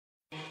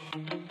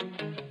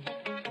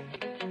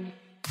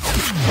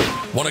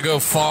Want to go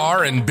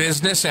far in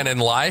business and in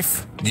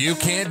life? You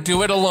can't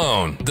do it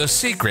alone. The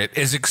secret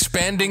is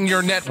expanding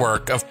your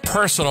network of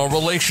personal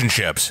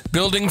relationships,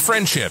 building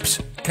friendships,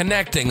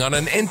 connecting on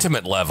an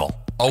intimate level,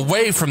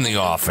 away from the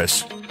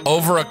office,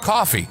 over a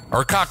coffee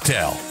or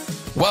cocktail.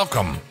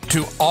 Welcome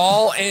to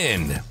All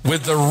In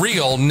with the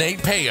real Nate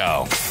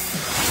Payo.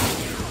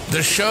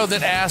 The show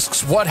that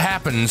asks what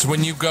happens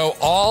when you go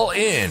all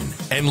in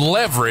and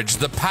leverage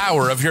the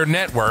power of your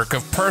network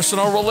of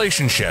personal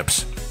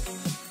relationships.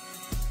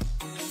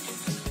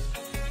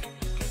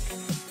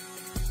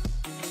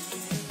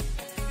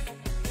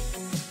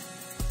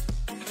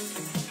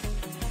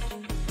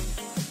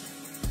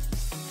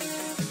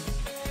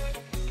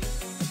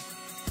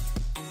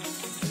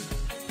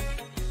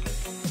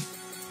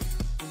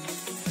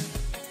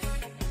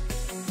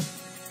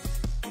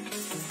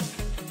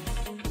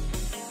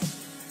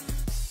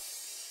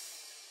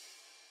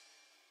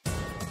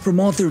 From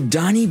author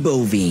Donnie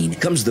Bovine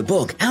comes the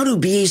book, How to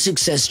Be a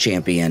Success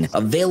Champion,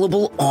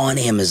 available on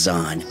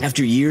Amazon.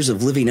 After years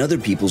of living other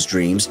people's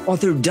dreams,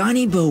 author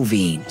Donnie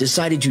Bovine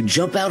decided to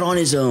jump out on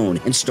his own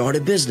and start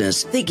a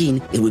business,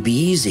 thinking it would be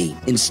easy.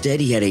 Instead,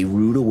 he had a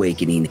rude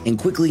awakening and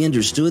quickly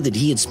understood that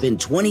he had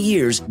spent 20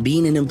 years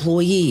being an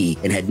employee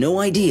and had no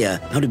idea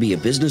how to be a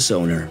business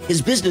owner.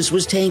 His business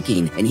was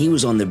tanking, and he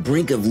was on the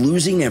brink of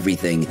losing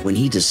everything when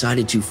he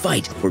decided to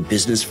fight for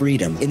business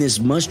freedom. In this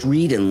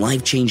must-read and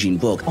life-changing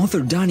book, author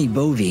Donnie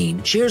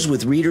Bovine shares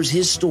with readers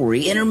his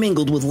story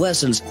intermingled with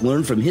lessons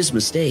learned from his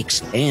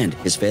mistakes and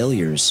his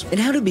failures. In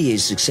How to Be a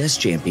Success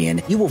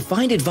Champion, you will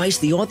find advice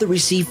the author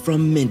received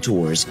from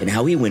mentors and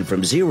how he went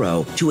from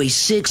zero to a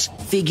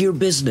six-figure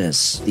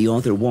business. The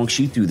author walks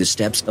you through the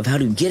steps of how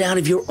to get out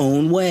of your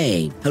own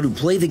way, how to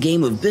play the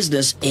game of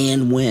business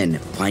and win,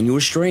 find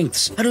your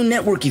strengths, how to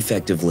network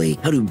effectively,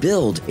 how to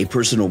build a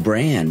personal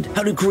brand,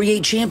 how to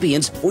create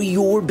champions for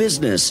your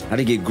business, how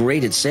to get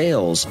great at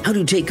sales, how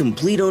to take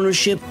complete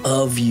ownership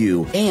of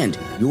you and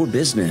your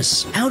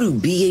business. How to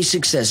Be a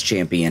Success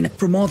Champion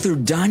from author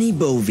Donnie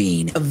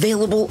Bovine,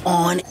 available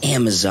on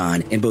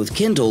Amazon in both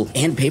Kindle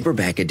and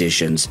paperback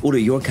editions. Order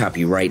your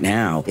copy right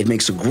now. It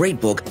makes a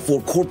great book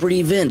for corporate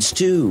events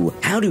too.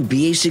 How to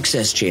Be a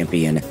Success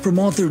Champion from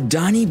author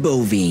Donnie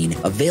Bovine,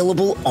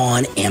 available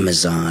on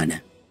Amazon.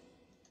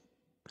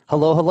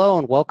 Hello,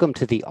 and welcome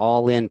to the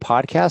All In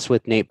podcast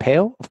with Nate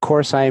Payo. Of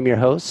course, I am your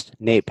host,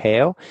 Nate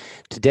Payo.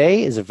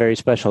 Today is a very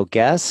special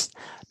guest,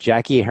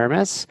 Jackie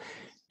Hermes.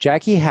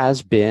 Jackie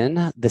has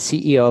been the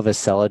CEO of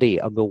Accelity,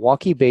 a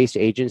Milwaukee-based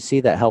agency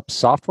that helps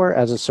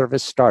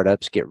software-as-a-service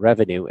startups get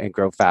revenue and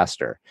grow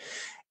faster.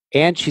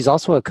 And she's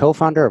also a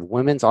co-founder of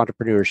Women's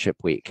Entrepreneurship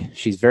Week.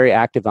 She's very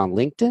active on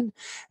LinkedIn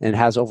and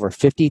has over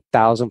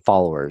 50,000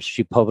 followers.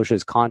 She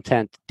publishes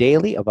content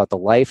daily about the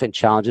life and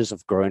challenges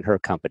of growing her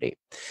company.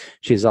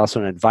 She's also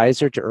an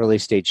advisor to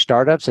early-stage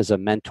startups as a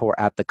mentor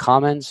at The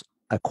Commons,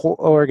 a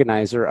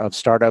co-organizer of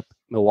Startup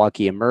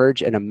Milwaukee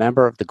Emerge, and a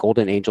member of the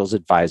Golden Angels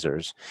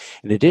Advisors.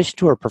 In addition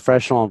to her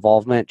professional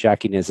involvement,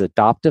 Jackie is an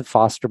adoptive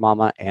foster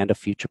mama and a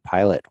future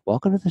pilot.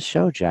 Welcome to the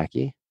show,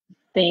 Jackie.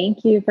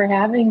 Thank you for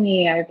having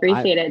me. I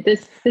appreciate it.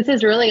 This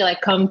has really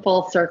like come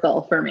full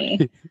circle for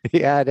me.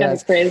 Yeah, it is.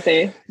 That's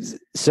crazy.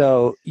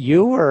 So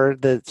you were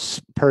the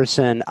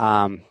person,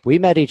 we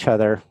met each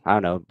other, I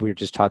don't know, we were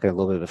just talking a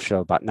little bit of the show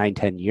about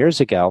 9-10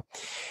 years ago.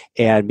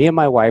 And me and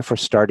my wife were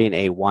starting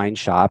a wine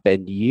shop,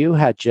 and you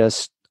had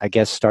just, I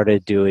guess,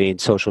 started doing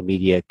social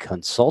media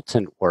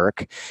consultant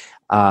work.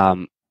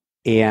 And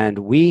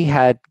we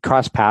had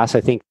crossed paths.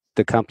 I think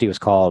the company was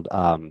called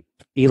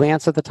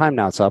Elance at the time.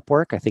 Now it's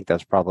Upwork. I think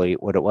that's probably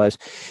what it was.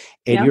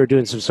 And Yeah. you were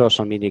doing some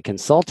social media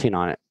consulting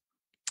on it.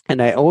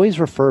 And I always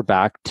refer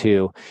back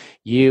to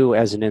you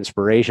as an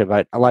inspiration,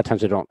 but a lot of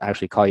times I don't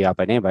actually call you out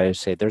by name, but I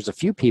just say there's a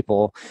few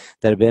people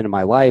that have been in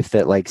my life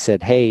that like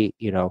said, hey,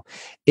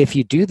 if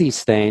you do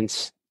these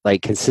things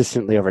like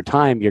consistently over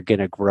time, you're going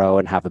to grow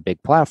and have a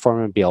big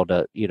platform and be able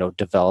to,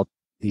 develop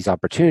these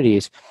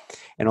opportunities.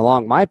 And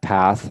along my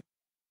path,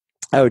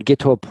 I would get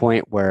to a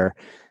point where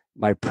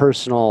my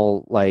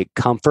personal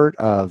comfort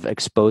of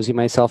exposing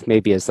myself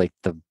maybe as like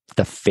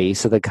the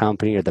face of the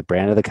company or the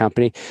brand of the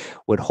company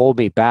would hold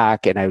me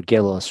back, and I would get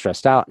a little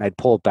stressed out and I'd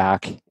pull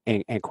back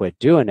and quit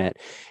doing it.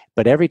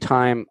 But every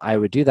time I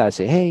would do that, I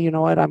say, hey, you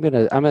know what, I'm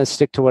gonna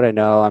stick to what I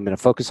know. I'm gonna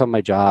focus on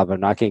my job. I'm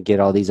not gonna get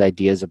all these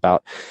ideas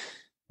about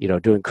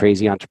doing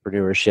crazy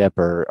entrepreneurship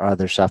or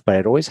other stuff. But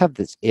I'd always have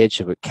this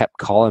itch of it kept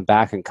calling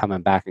back and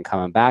coming back and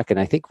coming back. And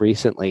I think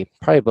recently,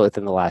 probably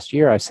within the last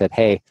year, I said,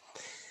 hey,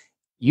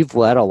 you've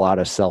let a lot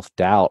of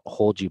self-doubt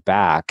hold you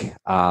back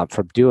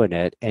from doing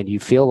it. And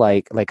you feel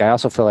like I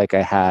also feel like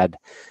I had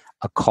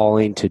a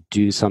calling to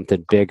do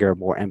something bigger,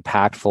 more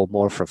impactful,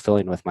 more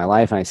fulfilling with my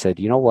life. And I said,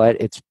 you know what?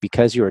 It's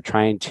because you were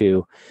trying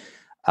to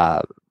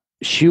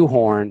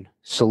shoehorn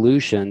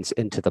solutions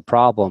into the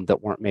problem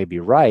that weren't maybe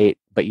right,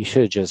 but you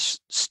should have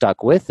just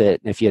stuck with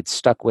it. And if you had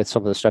stuck with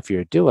some of the stuff you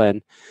were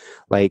doing,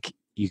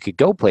 you could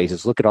go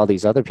places. Look at all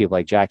these other people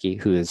like Jackie,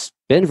 who has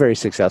been very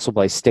successful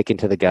by sticking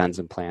to the guns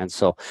and plans.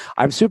 So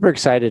I'm super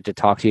excited to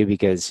talk to you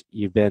because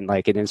you've been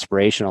like an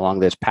inspiration along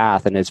this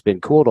path, and it's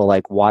been cool to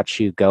like watch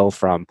you go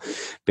from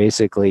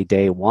basically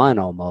day one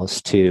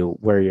almost to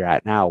where you're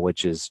at now,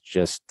 which is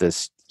just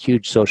this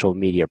huge social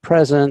media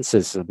presence,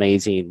 this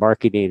amazing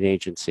marketing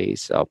agency.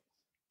 So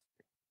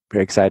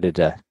very excited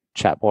to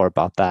chat more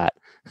about that.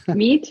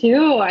 Me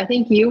too. I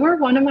think you were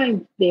one of my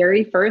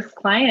very first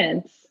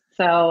clients.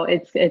 So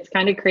it's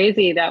kind of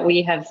crazy that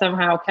we have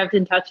somehow kept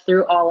in touch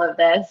through all of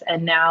this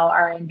and now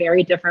are in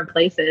very different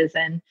places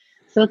and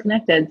still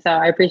connected. So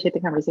I appreciate the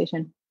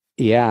conversation.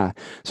 Yeah.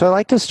 So I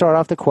like to start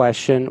off the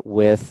question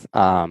with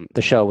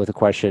the show with a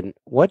question.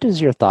 What is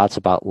your thoughts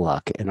about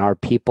luck, and are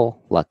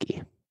people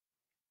lucky?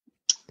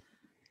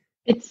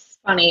 It's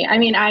funny. I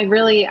mean,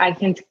 I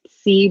can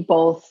see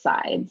both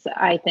sides.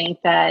 I think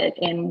that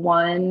in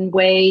one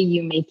way,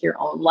 you make your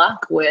own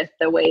luck with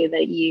the way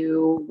that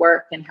you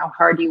work and how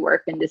hard you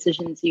work and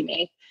decisions you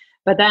make.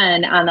 But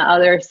then on the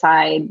other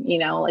side,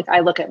 like I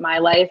look at my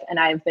life and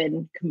I've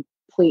been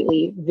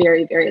completely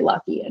very, very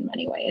lucky in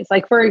many ways.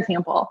 Like, for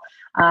example,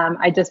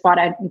 I just bought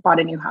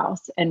a new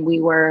house, and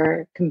we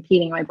were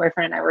competing, my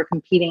boyfriend and I were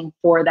competing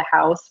for the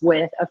house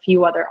with a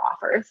few other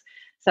offers.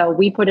 So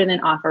we put in an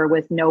offer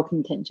with no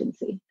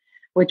contingency,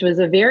 which was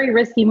a very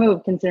risky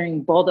move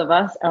considering both of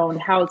us owned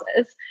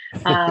houses.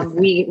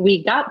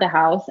 We got the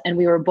house, and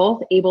we were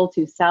both able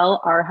to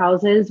sell our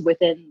houses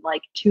within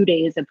like 2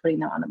 days of putting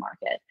them on the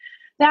market.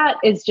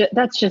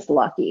 That's just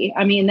lucky.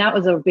 I mean, that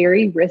was a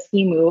very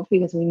risky move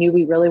because we knew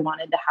we really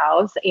wanted the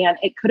house, and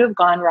it could have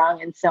gone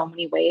wrong in so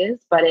many ways,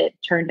 but it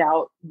turned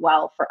out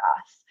well for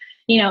us.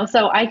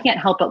 So I can't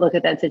help but look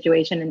at that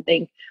situation and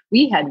think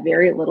we had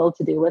very little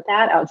to do with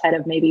that outside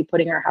of maybe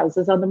putting our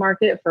houses on the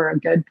market for a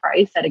good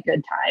price at a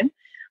good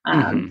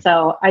time.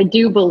 So I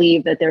do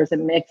believe that there's a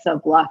mix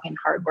of luck and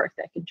hard work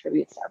that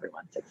contributes to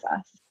everyone's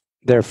success.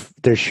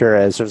 There sure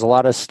is. There's a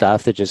lot of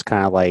stuff that just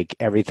kind of like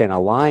everything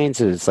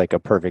aligns and it's like a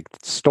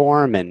perfect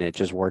storm and it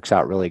just works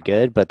out really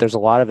good. But there's a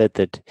lot of it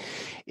that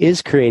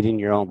is creating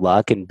your own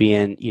luck and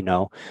being,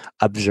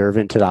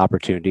 observant to the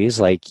opportunities.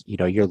 Like,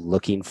 you're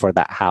looking for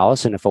that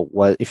house. And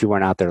if you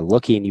weren't out there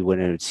looking, you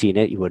wouldn't have seen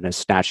it. You wouldn't have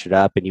snatched it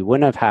up, and you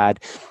wouldn't have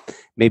had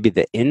maybe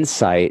the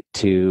insight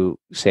to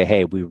say,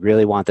 hey, we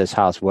really want this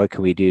house. What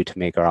can we do to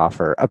make our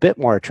offer a bit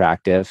more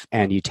attractive?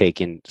 And you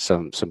take in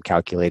some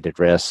calculated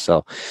risks.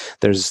 So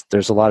there's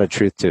a lot of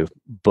truth to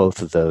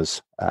both of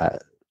those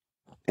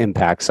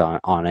impacts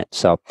on it.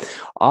 So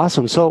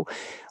awesome. So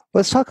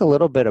let's talk a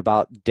little bit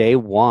about day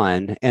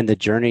one and the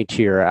journey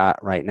to you're at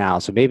right now.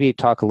 So maybe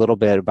talk a little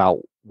bit about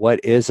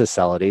what is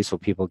Accelity so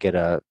people get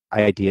an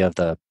idea of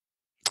the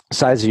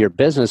size of your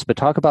business, but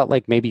talk about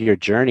like maybe your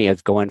journey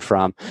of going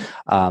from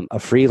a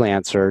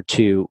freelancer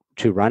to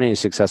running a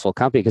successful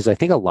company. Because I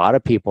think a lot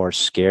of people are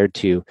scared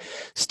to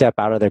step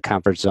out of their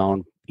comfort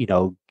zone,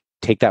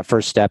 take that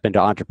first step into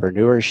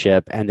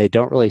entrepreneurship, and they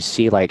don't really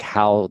see like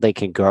how they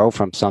can grow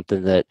from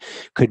something that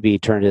could be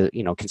turned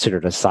to,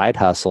 considered a side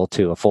hustle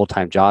to a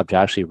full-time job to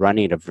actually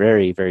running a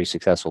very, very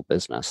successful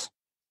business.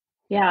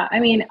 Yeah, I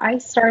mean,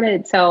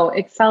 so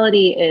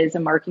Accelity is a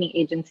marketing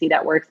agency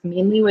that works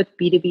mainly with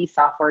B2B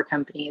software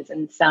companies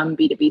and some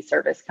B2B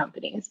service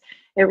companies.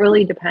 It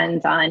really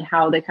depends on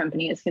how the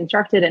company is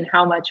constructed and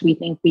how much we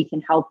think we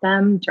can help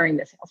them during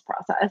the sales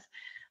process.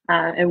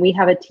 And we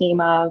have a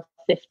team of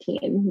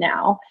 15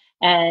 now.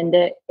 And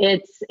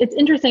it's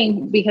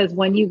interesting because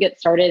when you get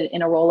started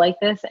in a role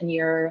like this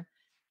and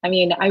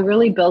I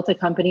really built a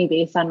company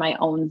based on my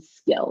own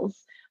skills.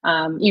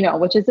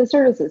 Which is a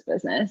services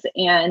business.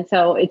 And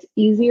so it's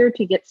easier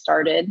to get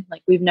started.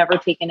 Like, we've never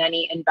taken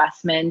any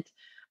investment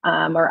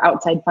or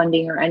outside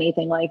funding or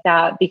anything like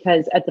that,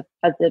 because at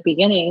the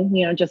beginning,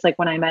 just like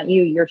when I met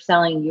you, you're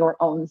selling your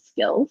own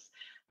skills.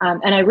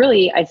 And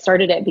I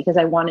started it because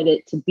I wanted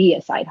it to be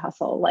a side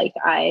hustle. Like,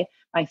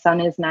 my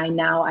son is 9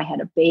 now. I had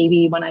a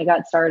baby when I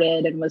got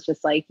started and was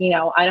just like,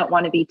 I don't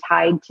want to be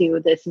tied to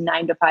this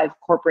 9-to-5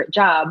 corporate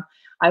job.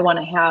 I want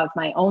to have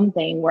my own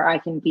thing where I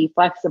can be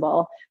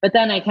flexible. But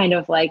then I kind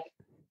of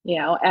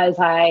as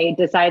I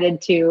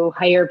decided to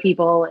hire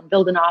people and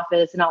build an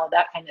office and all of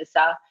that kind of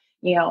stuff,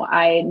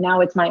 now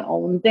it's my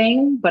own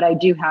thing, but I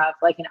do have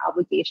like an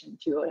obligation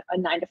to a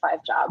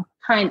 9-to-5 job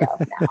kind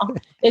of now.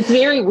 It's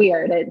very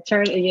weird. It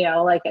turned,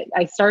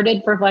 I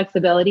started for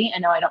flexibility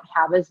and now I don't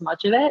have as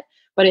much of it,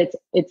 but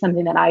it's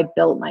something that I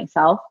built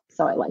myself.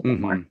 So I like it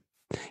more.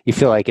 You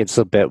feel like it's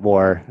a bit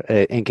more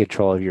in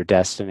control of your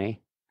destiny.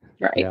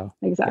 Right.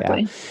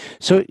 Exactly. Yeah.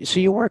 So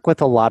you work with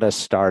a lot of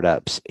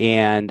startups,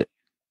 and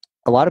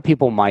a lot of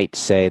people might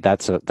say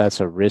that's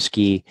a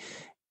risky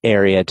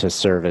area to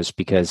service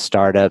because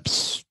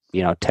startups,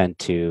 tend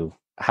to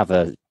have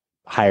a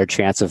higher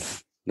chance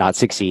of not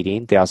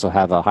succeeding. They also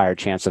have a higher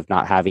chance of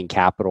not having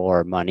capital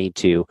or money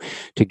to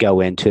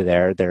go into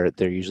there. They're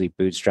usually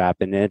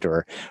bootstrapping it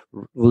or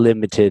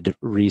limited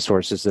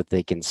resources that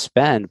they can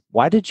spend.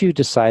 Why did you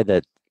decide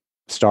that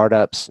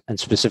startups, and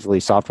specifically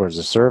software as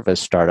a service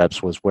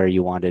startups, was where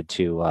you wanted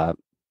to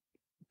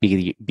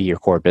be your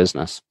core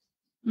business?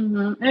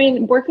 I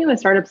mean, working with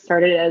startups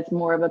started as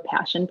more of a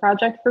passion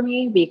project for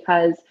me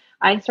because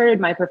I started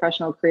my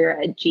professional career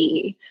at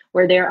GE,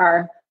 where there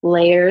are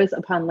layers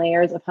upon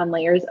layers upon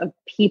layers of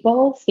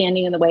people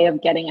standing in the way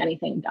of getting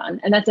anything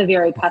done. And that's a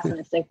very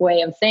pessimistic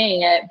way of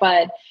saying it.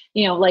 But,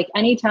 like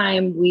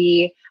anytime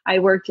I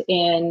worked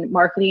in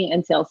marketing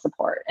and sales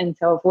support. And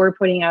so if we're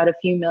putting out a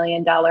few $1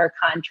 million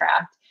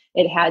contract,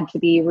 it had to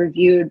be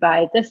reviewed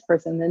by this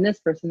person, then this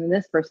person, then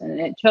this person.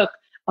 And it took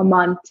a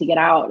month to get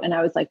out. And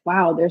I was like,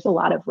 wow, there's a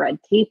lot of red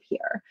tape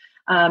here.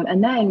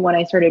 And then when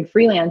I started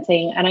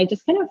freelancing and I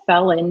just kind of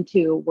fell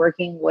into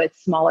working with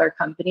smaller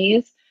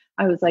companies,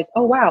 I was like,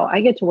 oh, wow,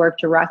 I get to work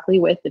directly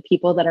with the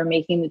people that are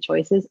making the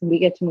choices and we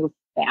get to move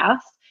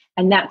fast.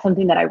 And that's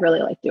something that I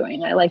really like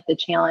doing. I like the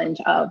challenge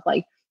of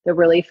like the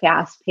really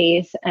fast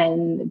pace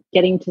and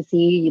getting to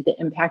see the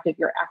impact of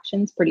your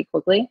actions pretty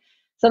quickly.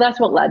 So that's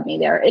what led me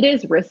there. It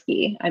is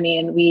risky. I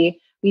mean, we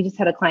just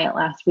had a client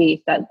last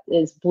week that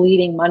is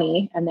bleeding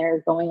money and they're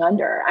going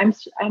under.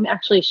 I'm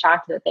actually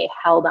shocked that they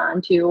held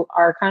on to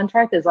our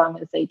contract as long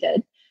as they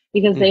did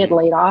because they had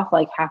laid off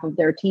like half of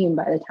their team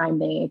by the time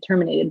they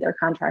terminated their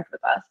contract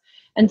with us.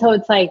 And so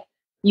it's like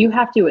you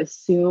have to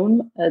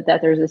assume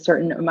that there's a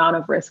certain amount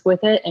of risk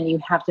with it and you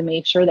have to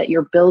make sure that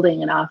you're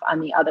building enough on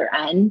the other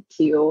end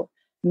to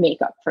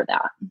make up for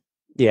that.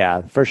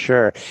 Yeah, for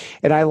sure.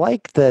 And I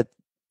like that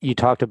you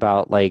talked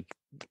about like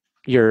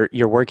you're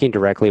working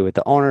directly with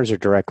the owners or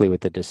directly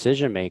with the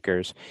decision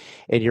makers.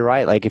 And you're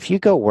right. Like if you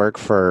go work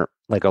for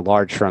like a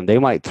large firm, they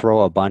might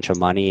throw a bunch of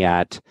money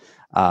at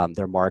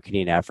their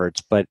marketing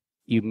efforts, but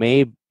you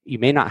may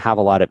not have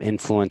a lot of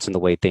influence in the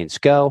way things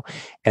go.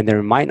 And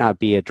there might not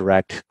be a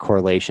direct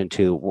correlation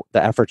to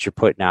the efforts you're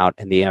putting out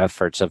and the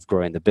efforts of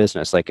growing the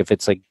business. Like if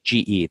it's like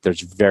GE,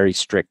 there's very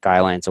strict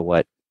guidelines of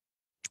what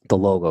the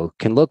logo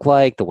can look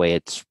like, the way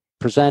it's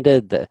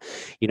presented,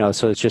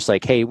 so it's just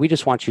like, hey, we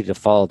just want you to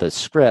follow this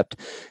script,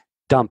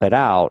 dump it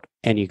out,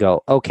 and you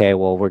go, okay,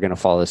 well, we're going to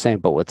follow the same.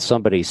 But with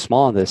somebody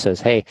small that says,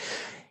 hey,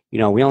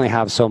 we only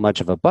have so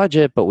much of a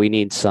budget, but we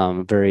need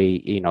some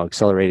very,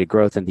 accelerated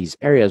growth in these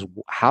areas.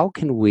 How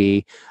can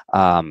we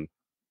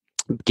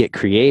get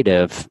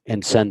creative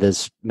and send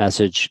this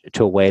message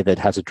to a way that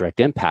has a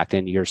direct impact?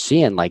 And you're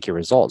seeing like your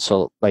results.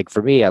 So like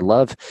for me, I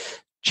love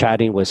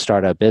chatting with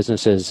startup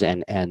businesses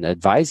and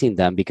advising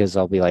them because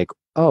I'll be like,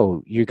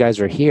 oh, you guys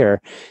are here.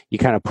 You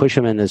kind of push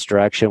them in this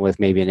direction with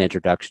maybe an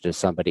introduction to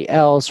somebody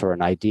else or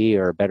an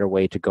idea or a better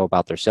way to go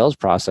about their sales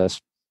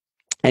process.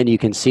 And you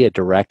can see a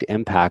direct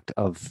impact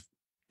of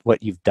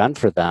what you've done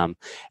for them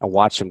and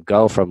watch them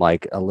go from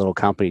like a little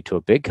company to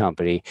a big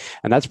company.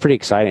 And that's pretty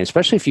exciting,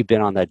 especially if you've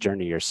been on that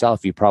journey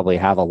yourself. You probably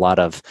have a lot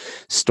of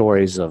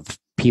stories of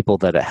people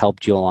that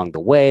helped you along the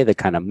way, that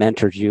kind of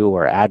mentored you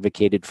or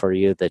advocated for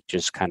you, that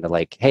just kind of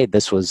like, hey,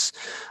 this was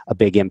a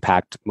big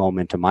impact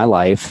moment in my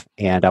life,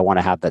 and I want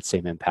to have that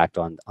same impact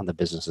on the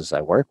businesses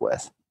I work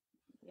with.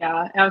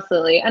 Yeah,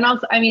 absolutely. And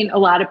also, I mean, a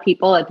lot of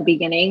people at the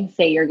beginning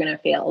say you're going to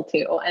fail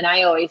too. And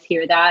I always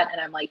hear that and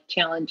I'm like,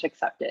 challenge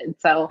accepted.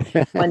 So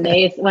when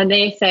they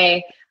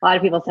say, a lot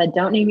of people said,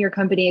 don't name your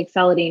company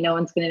Accelity, no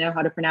one's going to know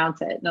how to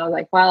pronounce it. And I was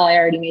like, well, I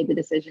already made the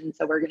decision,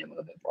 so we're going to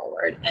move it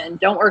forward. And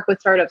don't work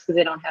with startups because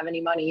they don't have any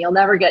money. You'll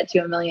never get to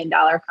 $1 million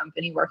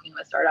company working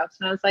with startups.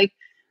 And I was like,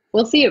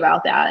 we'll see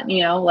about that,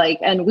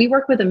 and we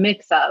work with a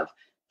mix of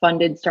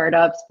funded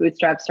startups,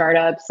 bootstrap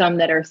startups, some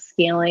that are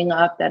scaling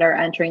up, that are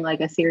entering like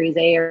a Series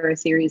A or a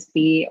Series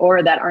B,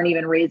 or that aren't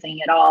even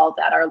raising at all,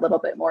 that are a little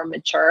bit more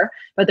mature,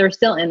 but they're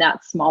still in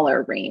that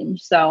smaller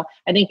range. So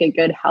I think a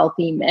good,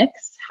 healthy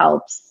mix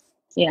helps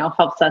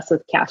us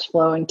with cash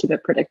flow and keep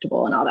it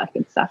predictable and all that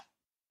good stuff.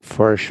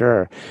 For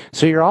sure.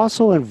 So you're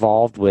also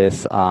involved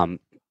with,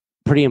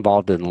 pretty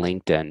involved in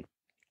LinkedIn,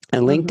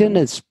 and LinkedIn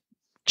has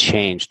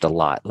changed a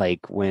lot.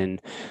 Like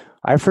when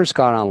I first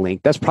got on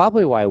LinkedIn, that's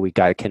probably why we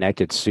got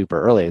connected super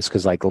early, is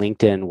because like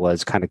LinkedIn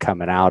was kind of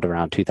coming out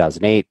around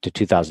 2008 to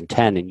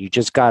 2010, and you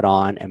just got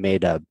on and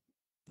made a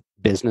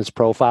business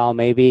profile.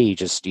 Maybe you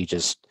just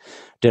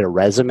did a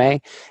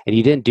resume and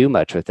you didn't do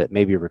much with it.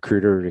 Maybe a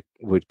recruiter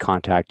would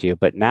contact you,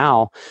 but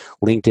now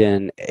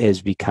LinkedIn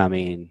is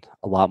becoming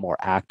a lot more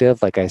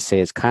active. Like I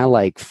say, it's kind of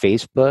like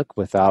Facebook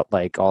without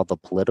like all the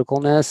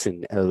politicalness,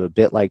 and a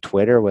bit like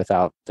Twitter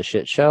without the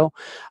shit show.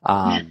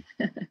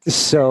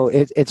 So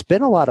it's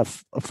been a lot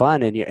of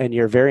fun, and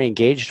you're very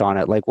engaged on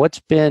it. Like, what's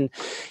been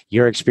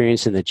your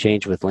experience in the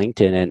change with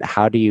LinkedIn, and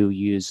how do you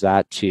use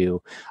that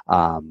to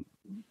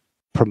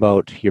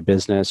promote your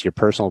business, your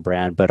personal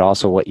brand, but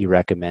also what you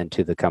recommend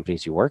to the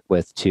companies you work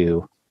with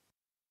to,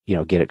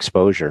 get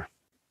exposure?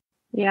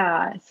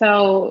 Yeah.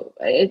 So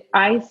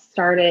I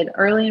started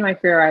early in my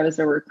career. I was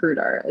a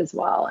recruiter as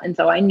well. And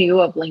so I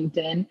knew of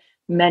LinkedIn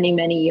many,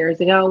 many years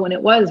ago when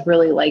it was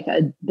really like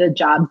the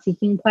job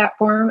seeking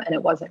platform, and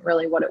it wasn't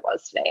really what it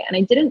was today. And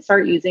I didn't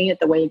start using it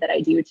the way that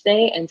I do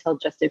today until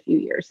just a few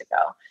years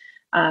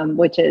ago,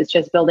 which is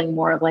just building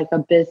more of like a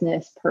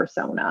business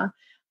persona.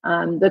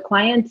 The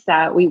clients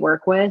that we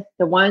work with,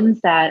 the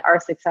ones that are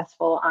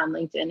successful on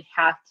LinkedIn,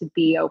 have to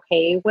be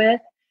okay with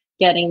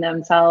getting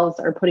themselves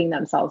or putting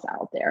themselves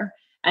out there.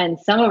 And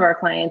some of our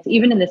clients,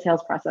 even in the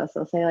sales process,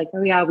 they'll say like,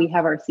 oh yeah, we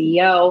have our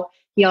CEO.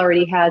 He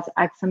already has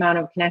X amount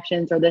of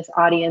connections or this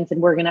audience,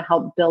 and we're going to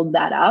help build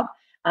that up.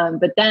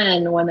 But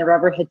then when the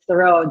rubber hits the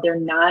road, they're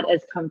not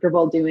as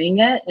comfortable doing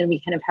it. And we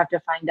kind of have to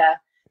find a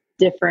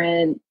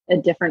different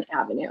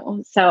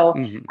avenue. So,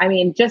 I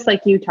mean, just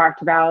like you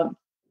talked about,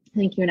 I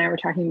think you and I were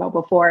talking about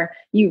before,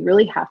 you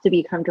really have to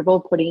be comfortable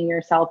putting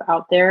yourself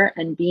out there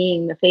and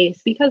being the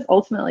face, because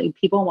ultimately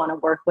people want to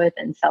work with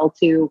and sell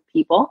to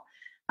people.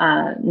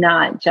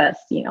 Not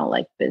just,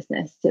 like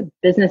business to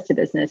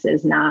business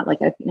is not like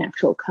an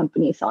actual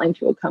company selling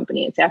to a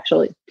company. It's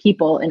actually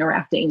people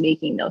interacting,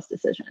 making those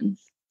decisions.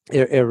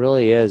 It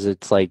really is.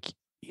 It's like,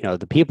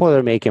 the people that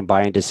are making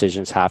buying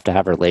decisions have to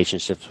have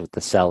relationships with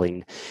the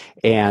selling,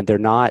 and they're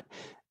not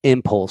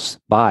impulse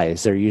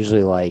buys. They're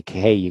usually like,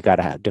 hey, you got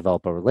to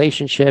develop a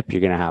relationship.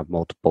 You're going to have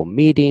multiple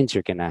meetings.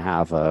 You're going to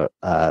have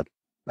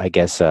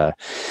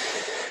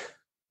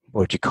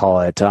what you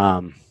call it?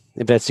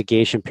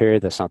 Investigation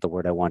period. That's not the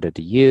word I wanted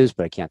to use,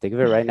 but I can't think of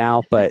it right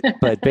now. But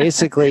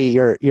basically,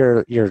 you're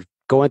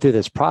going through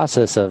this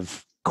process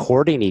of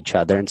courting each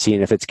other and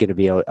seeing if it's going to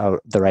be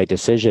the right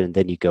decision, and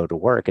then you go to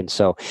work. And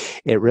so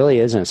it really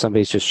isn't.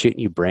 Somebody's just shooting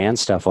you brand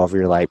stuff over.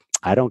 You're like,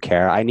 I don't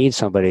care. I need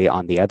somebody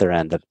on the other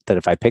end that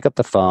if I pick up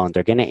the phone,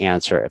 they're going to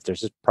answer. If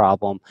there's a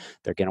problem,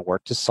 they're going to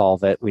work to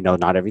solve it. We know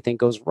not everything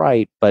goes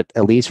right, but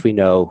at least we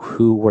know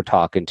who we're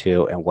talking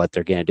to and what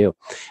they're going to do.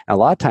 And a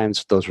lot of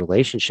times those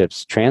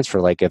relationships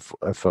transfer. Like if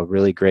a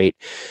really great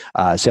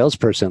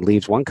salesperson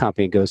leaves one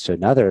company and goes to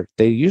another,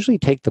 they usually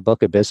take the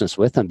book of business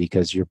with them,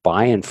 because you're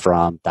buying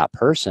from that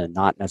person,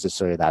 not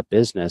necessarily that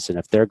business. And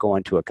if they're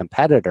going to a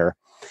competitor,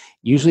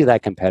 usually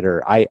that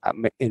competitor,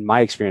 in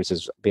my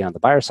experiences being on the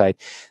buyer side,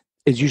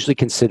 is usually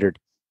considered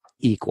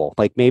equal.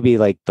 Like maybe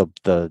like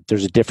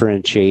there's a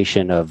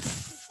differentiation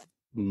of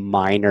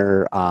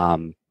minor,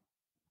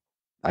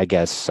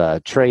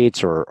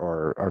 traits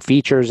or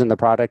features in the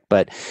product.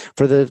 But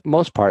for the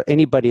most part,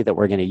 anybody that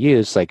we're going to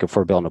use, like if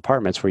we're building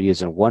apartments, we're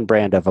using one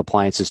brand of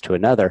appliances to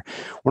another.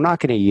 We're not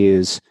going to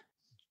use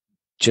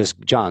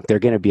just junk. They're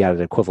going to be at an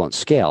equivalent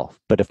scale.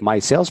 But if my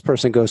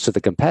salesperson goes to the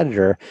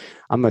competitor,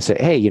 I'm going to say,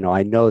 hey,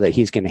 I know that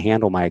he's going to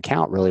handle my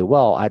account really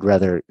well. I'd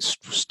rather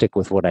stick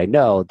with what I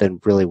know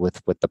than really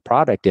with what the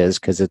product is,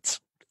 because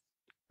it's,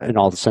 in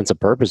all the sense of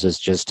purposes,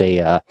 just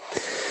a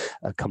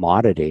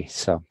commodity.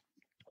 So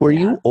were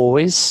you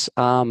always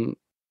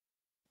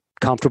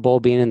comfortable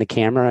being in the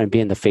camera and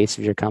being the face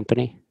of your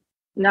company?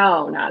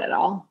 No, not at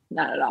all.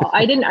 Not at all.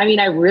 I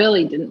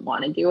really didn't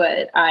want to do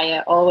it.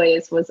 I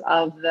always was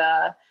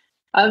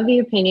of the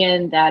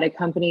opinion that a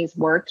company's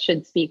work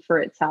should speak for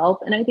itself.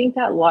 And I think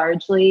that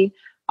largely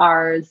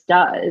ours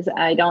does.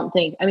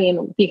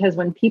 Because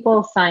when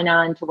people sign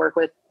on to work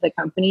with the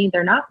company,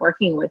 they're not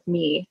working with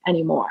me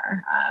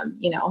anymore.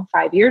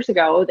 5 years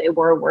ago, they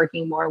were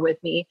working more with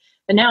me,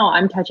 but now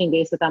I'm touching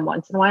base with them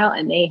once in a while,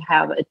 and they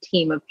have a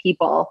team of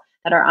people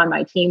that are on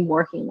my team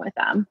working with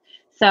them.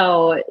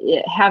 So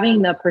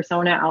having the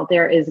persona out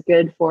there is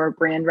good for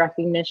brand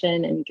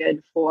recognition and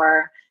good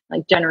for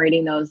like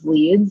generating those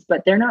leads,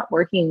 but they're not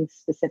working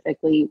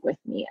specifically with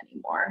me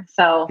anymore.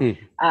 So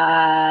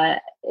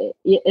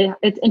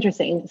it's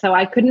interesting. So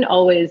I couldn't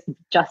always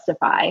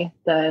justify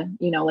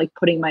like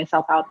putting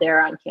myself out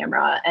there on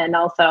camera. And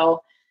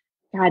also,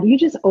 God, you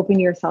just open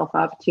yourself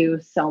up to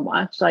so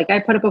much. Like I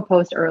put up a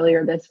post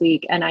earlier this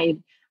week, and I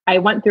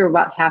went through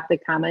about half the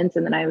comments,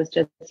 and then I was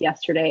just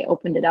yesterday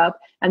opened it up,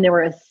 and there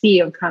were a sea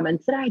of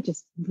comments that I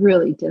just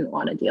really didn't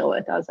want to deal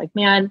with. I was like,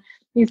 man,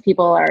 these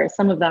people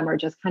some of them are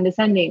just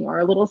condescending or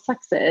a little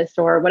sexist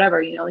or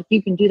whatever, like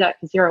you can do that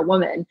because you're a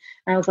woman.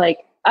 And I was like,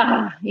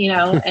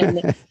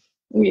 and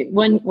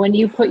when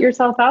you put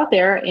yourself out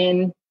there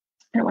in,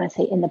 I don't want to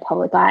say in the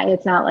public eye,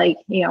 it's not like,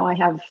 I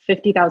have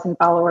 50,000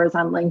 followers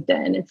on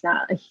LinkedIn. It's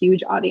not a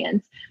huge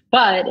audience,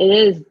 but it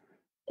is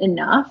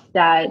enough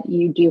that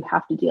you do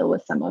have to deal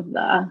with some of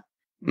the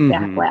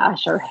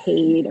backlash or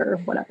hate or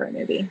whatever it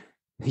may be.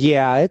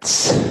 Yeah,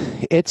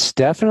 it's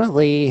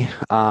definitely,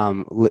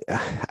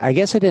 I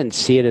guess I didn't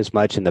see it as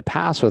much in the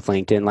past with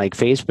LinkedIn. Like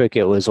Facebook,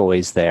 it was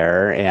always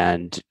there,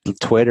 and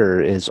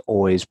Twitter has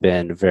always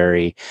been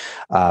very,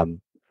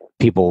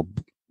 people,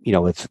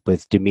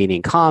 with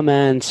demeaning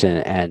comments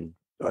and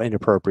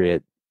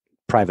inappropriate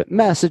private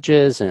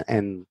messages.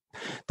 And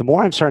the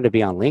more I'm starting to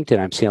be on LinkedIn,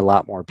 I'm seeing a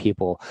lot more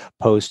people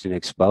post and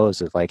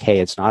expose of like, hey,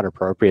 it's not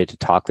appropriate to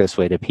talk this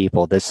way to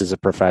people. This is a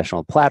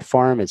professional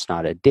platform. It's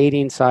not a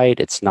dating site.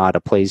 It's not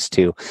a place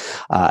to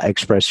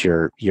express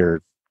your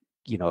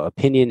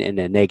opinion in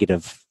a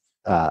negative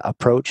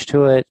approach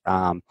to it.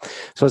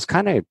 So it's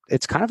kind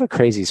of a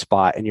crazy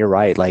spot. And you're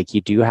right. Like you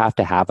do have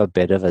to have a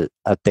bit of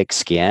a thick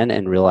skin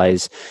and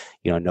realize,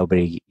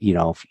 nobody,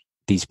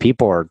 these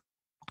people are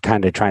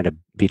kind of trying to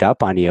beat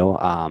up on you.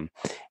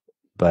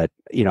 But,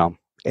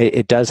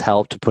 it does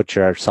help to put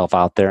yourself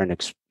out there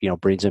and,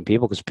 brings in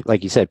people because,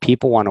 like you said,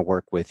 people want to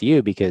work with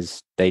you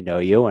because they know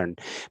you, and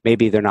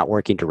maybe they're not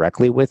working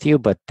directly with you,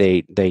 but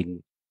they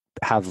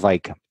have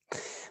like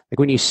like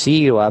when you see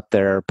you up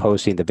there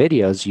posting the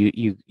videos,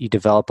 you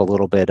develop a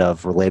little bit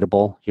of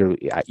relatable.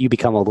 You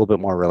become a little bit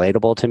more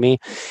relatable to me,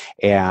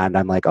 and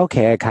I'm like,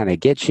 okay, I kind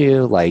of get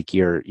you. Like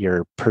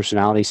your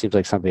personality seems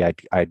like something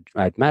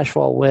I'd mesh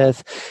well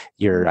with.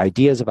 Your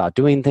ideas about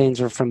doing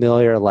things are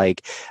familiar.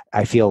 Like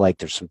I feel like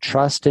there's some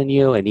trust in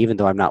you, and even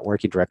though I'm not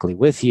working directly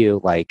with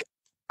you, like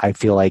I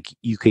feel like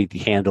you could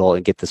handle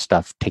and get the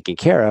stuff taken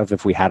care of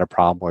if we had a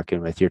problem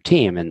working with your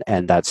team,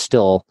 and that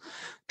still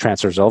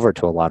transfers over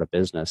to a lot of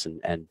business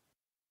and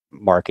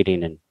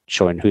marketing and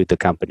showing who the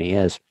company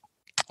is.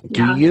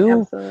 Do Yeah,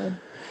 you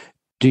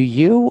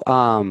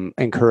absolutely.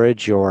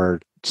 encourage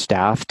your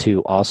staff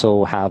to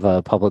also have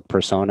a public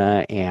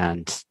persona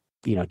and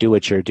do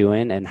what you're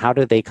doing? And how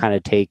do they kind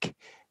of take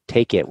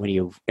it when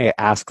you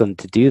ask them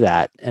to do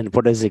that? And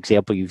what is the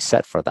example you've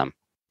set for them?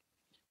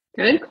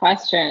 Good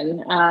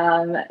question.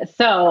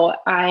 So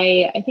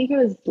I think it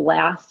was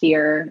last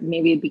year,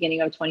 maybe the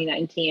beginning of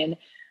 2019,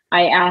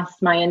 I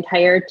asked my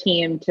entire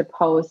team to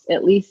post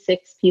at least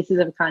 6 pieces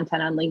of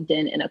content on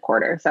LinkedIn in a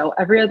quarter. So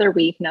every other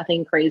week,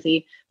 nothing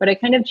crazy, but I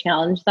kind of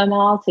challenged them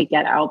all to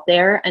get out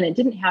there. And it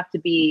didn't have to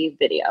be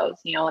videos,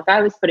 like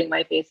I was putting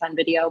my face on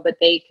video, but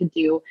they could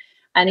do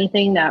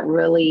anything that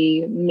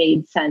really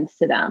made sense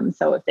to them.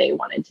 So if they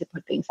wanted to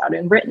put things out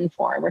in written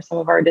form, or some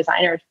of our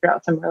designers put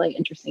out some really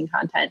interesting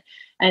content,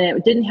 and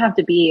it didn't have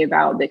to be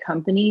about the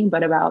company,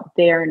 but about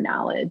their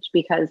knowledge,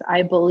 because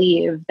I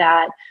believe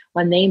that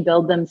when they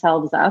build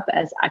themselves up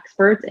as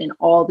experts in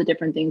all the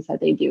different things that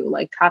they do,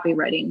 like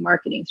copywriting,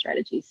 marketing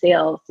strategy,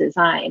 sales,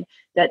 design,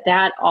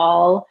 that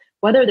all,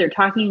 whether they're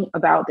talking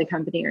about the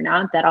company or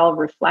not, that all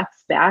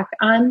reflects back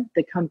on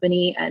the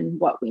company and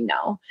what we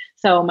know.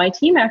 So my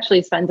team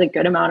actually spends a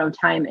good amount of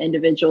time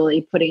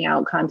individually putting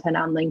out content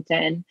on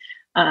LinkedIn.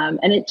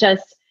 And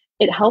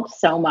it helps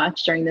so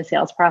much during the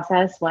sales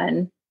process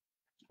when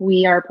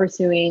we are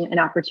pursuing an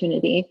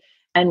opportunity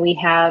and we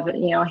have,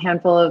 a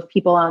handful of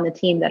people on the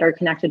team that are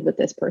connected with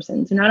this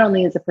person. So not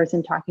only is the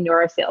person talking to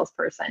our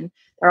salesperson,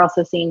 they're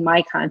also seeing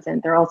my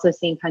content. They're also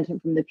seeing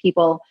content from the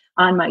people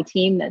on my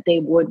team that they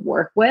would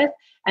work with.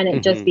 And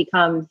it just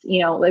becomes,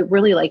 it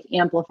really like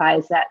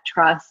amplifies that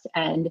trust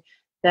and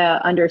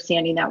the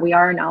understanding that we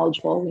are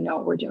knowledgeable, we know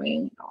what we're doing,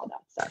 and all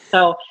that stuff.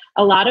 So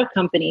a lot of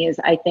companies,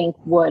 I think,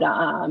 would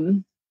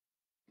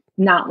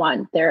not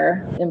want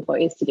their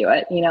employees to do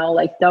it.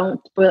 Like,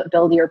 don't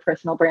build your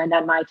personal brand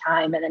on my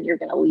time and then you're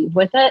going to leave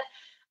with it.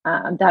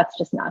 That's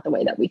just not the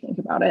way that we think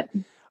about it.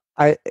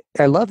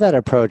 I love that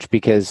approach,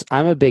 because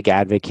I'm a big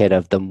advocate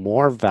of the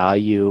more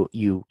value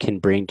you can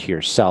bring to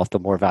yourself, the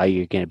more value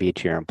you're going to be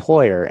to your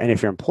employer. And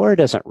if your employer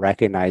doesn't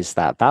recognize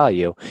that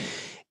value,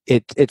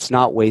 it's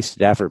not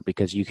wasted effort,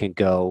 because you can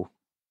go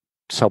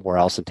somewhere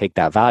else and take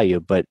that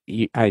value. But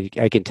I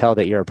can tell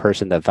that you're a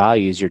person that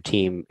values your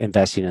team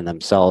investing in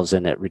themselves,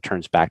 and it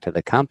returns back to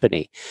the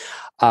company.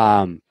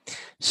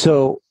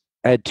 So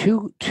I had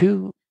two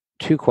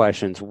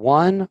questions.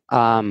 One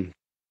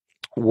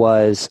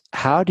was,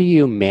 how do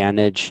you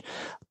manage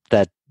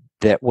that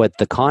what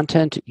the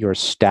content your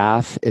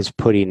staff is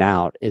putting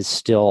out is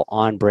still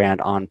on brand,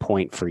 on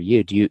point for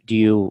you? Do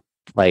you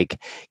like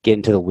get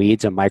into the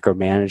weeds and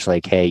micromanage,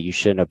 like, hey, you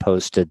shouldn't have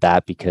posted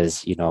that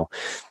because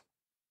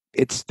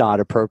it's not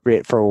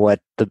appropriate for what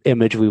the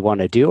image we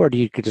want to do? Or do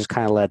you just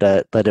kind of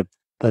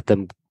let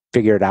them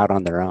figure it out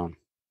on their own?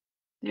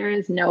 There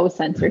is no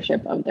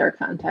censorship of their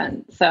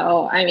content.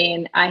 So, I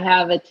mean, I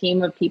have a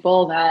team of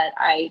people that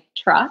I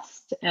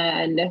trust,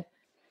 and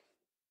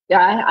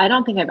I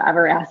don't think I've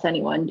ever asked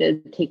anyone to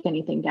take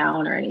anything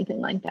down or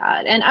anything like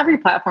that. And every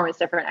platform is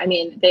different. I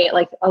mean, they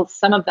like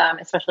some of them,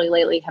 especially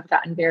lately, have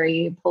gotten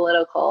very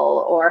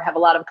political or have a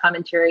lot of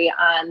commentary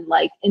on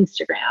like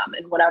Instagram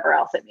and whatever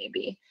else it may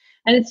be.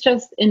 And it's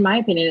just, in my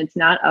opinion, it's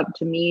not up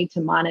to me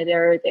to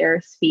monitor their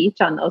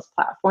speech on those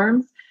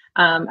platforms.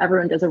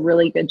 Everyone does a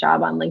really good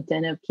job on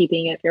LinkedIn of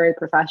keeping it very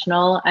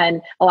professional.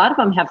 And a lot of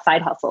them have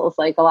side hustles.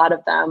 Like a lot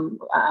of them,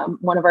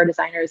 one of our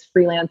designers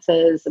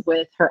freelances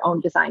with her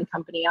own design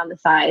company on the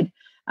side,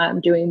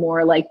 doing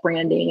more like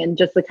branding and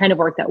just the kind of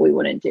work that we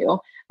wouldn't do.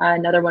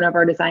 Another one of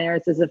our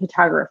designers is a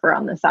photographer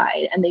on the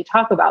side, and they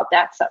talk about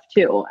that stuff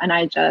too. And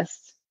I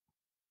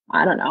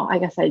don't know. I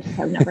guess I just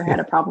have never had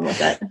a problem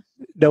with it.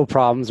 No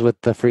problems with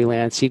the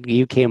freelance.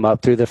 You came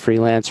up through the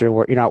freelancer.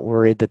 You're not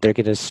worried that they're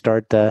going to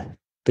start the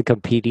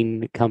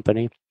competing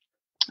company?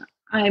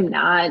 I'm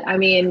not. I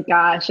mean,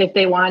 gosh, if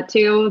they want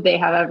to, they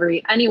have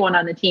anyone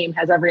on the team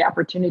has every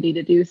opportunity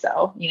to do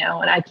so,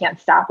 and I can't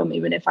stop them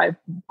even if I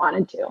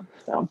wanted to.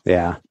 So,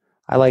 yeah,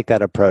 I like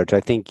that approach. I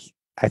think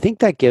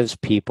that gives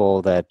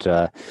people that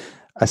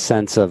a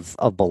sense of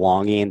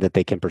belonging, that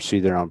they can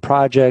pursue their own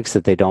projects,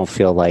 that they don't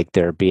feel like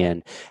they're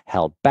being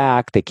held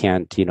back. They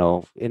can't,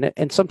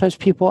 and sometimes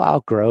people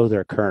outgrow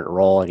their current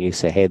role, and you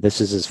say, hey,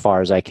 this is as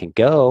far as I can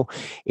go,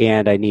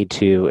 and I need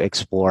to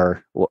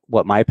explore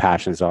what my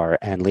passions are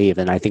and leave.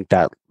 And I think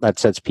that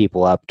sets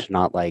people up to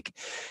not like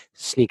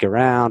sneak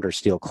around or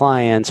steal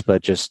clients,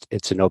 but just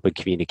it's an open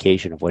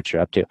communication of what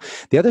you're up to.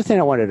 The other thing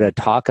I wanted to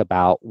talk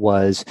about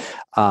was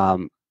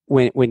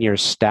when your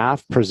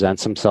staff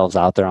presents themselves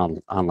out there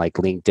on like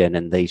LinkedIn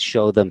and they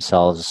show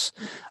themselves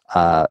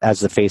as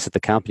the face of the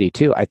company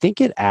too, I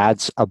think it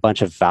adds a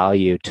bunch of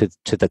value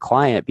to the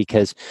client,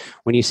 because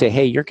when you say,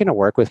 hey, you're going to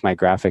work with my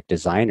graphic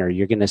designer,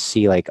 you're going to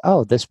see like,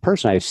 oh, this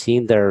person, I've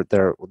seen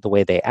the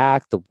way they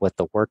act,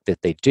 the work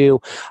that they do.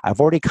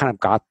 I've already kind of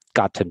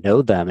got to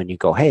know them, and you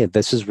go, hey,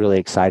 this has really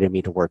excited me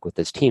to work with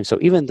this team. So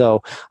even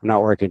though I'm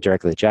not working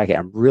directly with Jackie,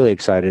 I'm really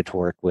excited to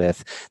work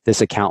with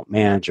this account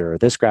manager, or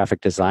this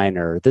graphic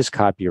designer, or this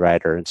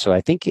copywriter. And so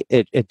I think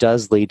it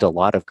does lead to a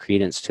lot of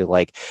credence to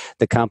like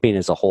the company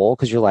as a whole,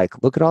 because you're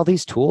like, look at all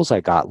these tools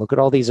I got, look at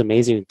all these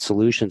amazing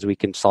solutions we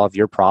can solve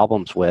your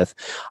problems with.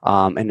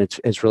 And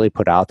it's really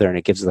put out there, and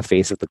it gives the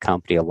face of the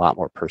company a lot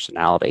more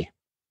personality.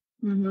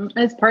 Mm-hmm.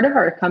 As part of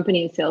our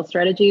company sales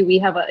strategy, we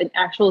have an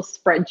actual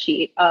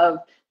spreadsheet of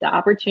the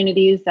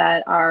opportunities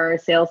that our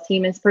sales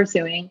team is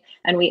pursuing.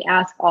 And we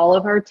ask all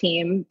of our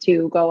team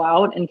to go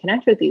out and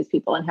connect with these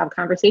people and have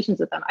conversations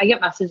with them. I get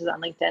messages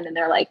on LinkedIn and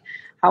they're like,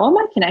 how am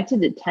I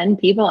connected to 10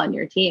 people on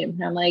your team?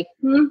 And I'm like,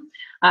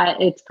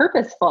 it's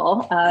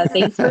purposeful.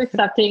 Thanks for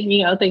accepting,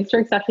 thanks for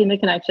accepting the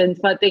connections.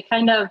 But they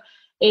kind of,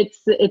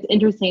 it's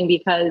interesting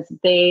because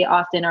they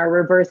often are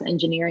reverse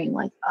engineering,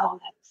 like, oh,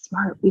 that's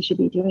smart, we should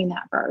be doing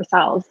that for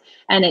ourselves.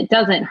 And it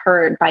doesn't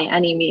hurt by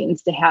any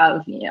means to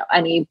have,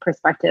 any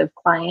prospective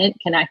client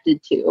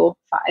connected to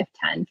 5,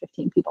 10,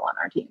 15 people on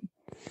our team.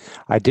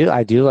 I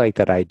do like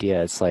that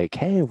idea. It's like,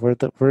 hey, we're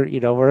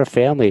a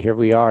family. Here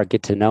we are.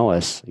 Get to know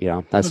us.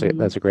 That's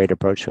a great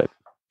approach to it.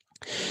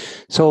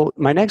 So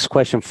my next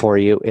question for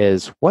you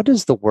is, what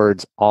does the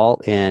words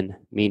all in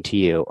mean to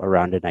you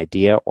around an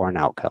idea or an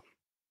outcome?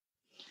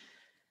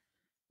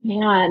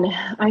 Man,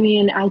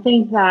 I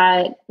think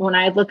that when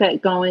I look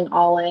at going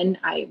all in,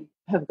 I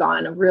have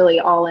gone really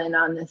all in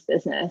on this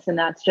business. And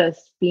that's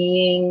just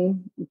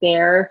being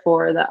there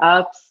for the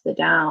ups, the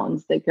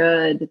downs, the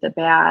good, the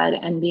bad,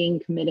 and being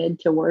committed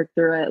to work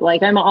through it.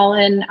 Like I'm all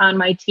in on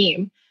my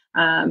team,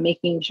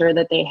 making sure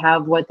that they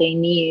have what they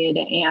need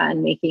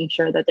and making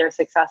sure that they're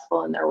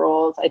successful in their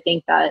roles. I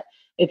think that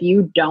if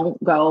you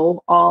don't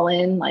go all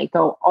in, like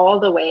go all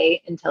the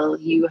way until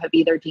you have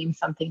either deemed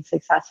something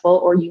successful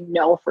or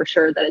for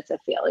sure that it's a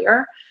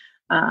failure,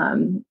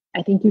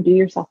 I think you do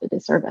yourself a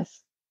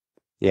disservice.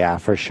 Yeah,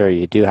 for sure.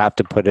 You do have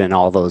to put in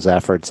all those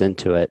efforts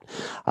into it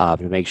to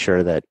make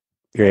sure that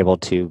you're able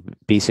to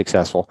be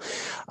successful.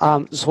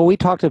 So we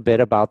talked a bit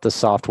about the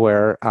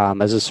software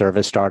as a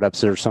service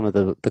startups that are some of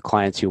the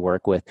clients you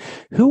work with.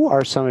 Who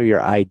are some of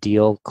your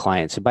ideal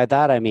clients? And by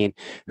that, I mean,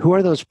 who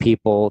are those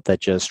people that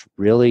just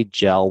really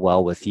gel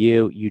well with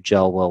you, you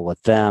gel well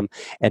with them,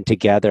 and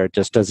together it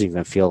just doesn't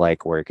even feel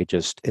like work. It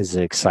just is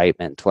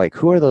excitement. Like,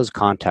 who are those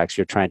contacts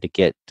you're trying to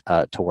get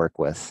to work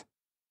with?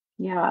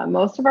 Yeah,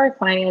 most of our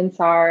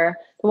clients are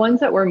the ones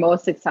that we're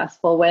most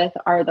successful with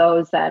are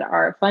those that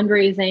are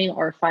fundraising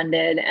or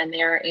funded, and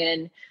they're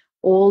in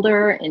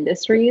older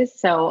industries.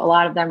 So a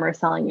lot of them are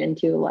selling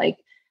into like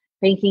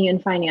banking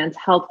and finance,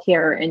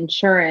 healthcare,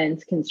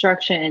 insurance,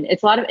 construction.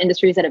 It's a lot of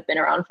industries that have been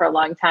around for a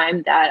long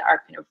time that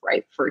are kind of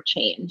ripe for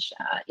change.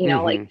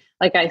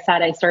 Like I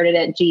said, I started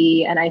at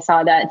GE and I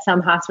saw that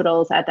some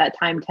hospitals at that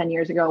time, 10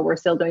 years ago, were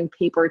still doing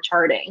paper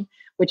charting,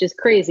 which is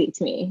crazy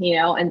to me,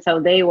 and so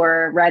they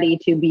were ready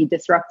to be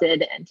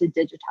disrupted and to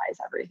digitize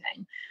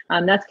everything.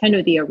 That's kind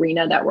of the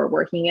arena that we're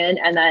working in.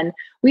 And then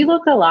we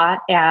look a lot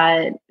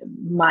at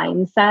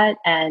mindset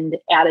and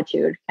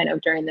attitude kind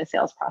of during the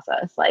sales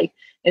process. Like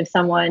if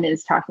someone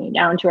is talking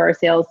down to our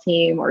sales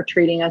team or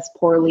treating us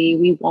poorly,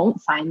 we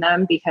won't sign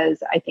them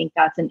because I think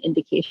that's an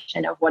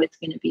indication of what it's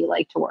going to be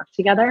like to work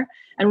together.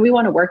 And we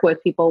want to work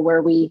with people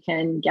where we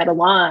can get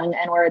along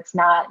and where it's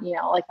not,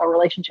 like a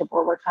relationship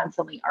where we're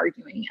constantly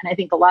arguing. And I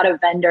think a lot of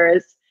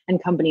vendors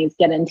and companies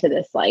get into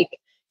this like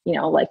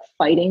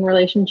fighting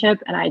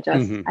relationship. And I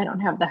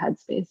don't have the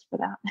headspace for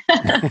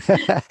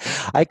that.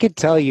 I could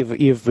tell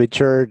you've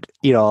matured,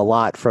 a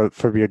lot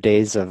from your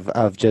days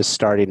of just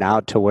starting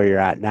out to where you're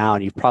at now.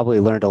 And you've probably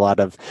learned a lot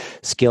of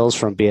skills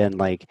from being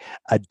like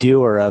a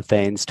doer of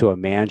things to a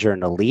manager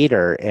and a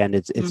leader. And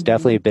it's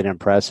definitely been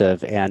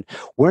impressive. And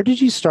where did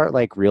you start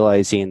like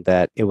realizing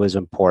that it was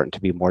important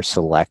to be more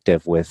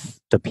selective with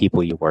the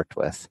people you worked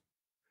with?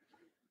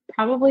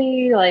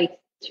 Probably like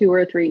 2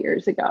 or 3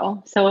 years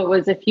ago. So it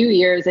was a few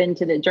years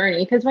into the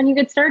journey, because when you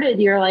get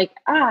started, you're like,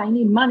 I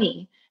need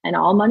money, and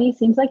all money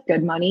seems like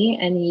good money.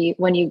 And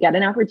when you get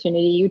an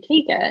opportunity, you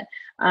take it.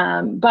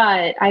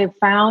 But I've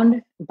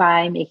found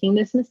by making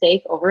this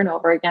mistake over and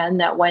over again,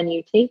 that when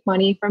you take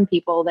money from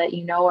people that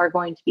are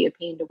going to be a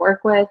pain to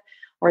work with,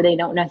 or they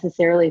don't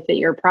necessarily fit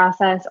your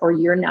process, or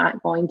you're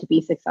not going to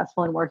be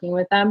successful in working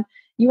with them,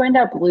 you end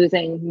up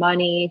losing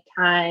money,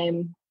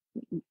 time,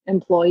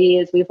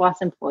 employees. We've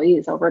lost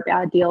employees over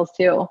bad deals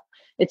too.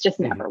 It's just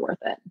never worth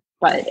it.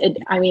 But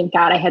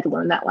God, I had to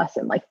learn that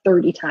lesson like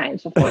 30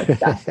 times before it's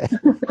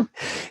done.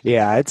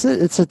 Yeah, it's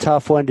a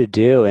tough one to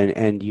do.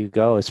 And you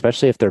go,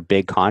 especially if they're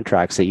big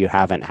contracts that you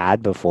haven't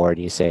had before,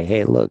 and you say,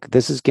 hey, look,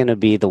 this is going to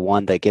be the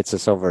one that gets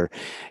us over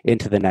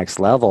into the next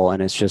level.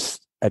 And it's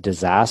just, a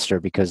disaster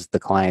because the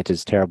client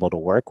is terrible to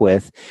work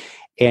with,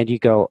 and you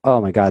go,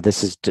 oh my God,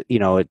 this is,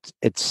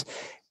 it's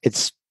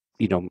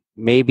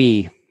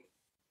maybe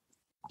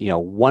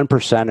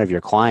 1% of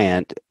your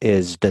client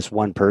is this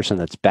one person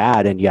that's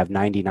bad, and you have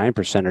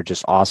 99% are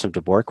just awesome to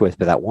work with,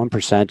 but that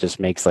 1% just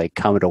makes like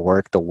coming to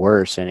work the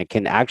worst, and it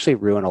can actually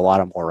ruin a lot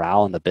of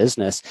morale in the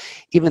business,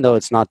 even though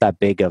it's not that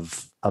big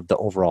of the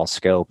overall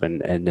scope,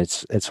 and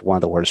it's one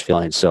of the worst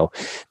feelings. So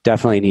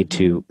definitely need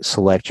to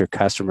select your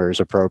customers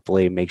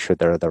appropriately, make sure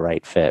they're the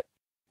right fit.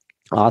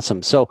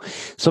 Awesome. So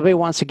somebody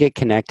wants to get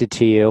connected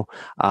to you.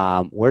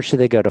 Where should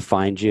they go to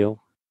find you?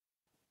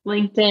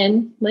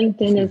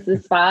 LinkedIn is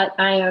the spot.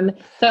 I am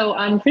so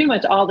on pretty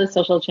much all the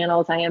social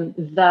channels. I am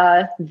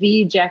the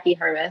Jackie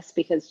Hermes,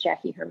 because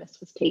Jackie Hermes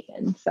was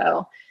taken.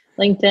 So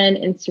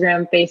LinkedIn,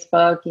 Instagram,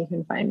 Facebook, you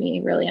can find me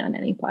really on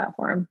any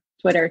platform.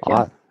 Twitter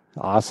too.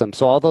 Awesome.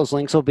 So all those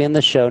links will be in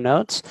the show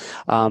notes.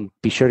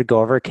 Be sure to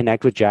go over,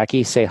 connect with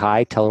Jackie, say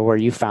hi, tell her where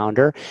you found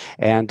her,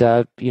 and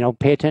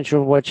pay attention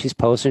to what she's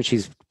posting.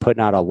 She's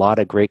putting out a lot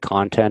of great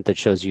content that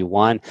shows you,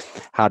 one,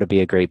 how to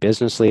be a great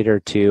business leader,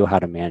 two, how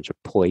to manage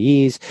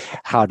employees,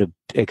 how to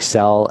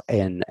excel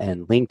in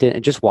LinkedIn,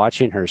 and just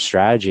watching her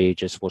strategy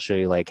just will show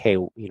you like, hey,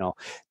 you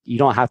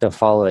don't have to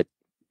follow it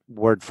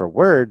word for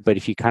word, but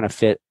if you kind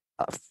of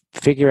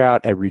figure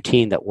out a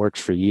routine that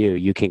works for you,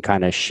 you can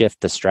kind of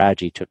shift the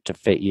strategy to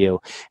fit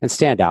you and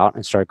stand out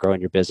and start growing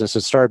your business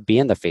and start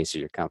being the face of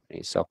your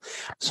company. So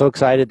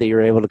excited that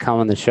you're able to come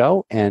on the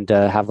show and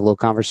have a little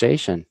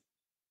conversation.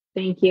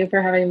 Thank you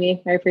for having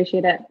me. I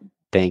appreciate it.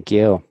 Thank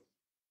you.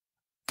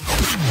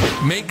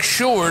 Make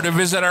sure to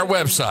visit our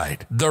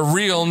website,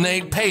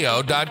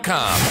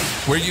 therealnatepeo.com,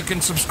 where you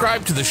can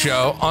subscribe to the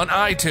show on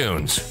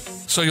iTunes,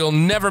 so you'll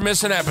never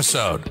miss an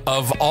episode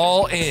of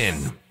All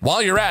In.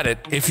 While you're at it,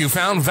 if you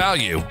found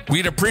value,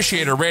 we'd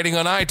appreciate a rating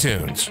on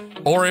iTunes,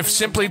 or if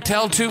simply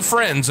tell 2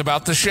 friends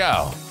about the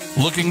show.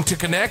 Looking to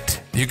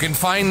connect? You can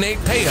find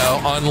Nate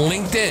Peo on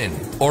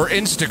LinkedIn or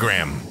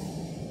Instagram.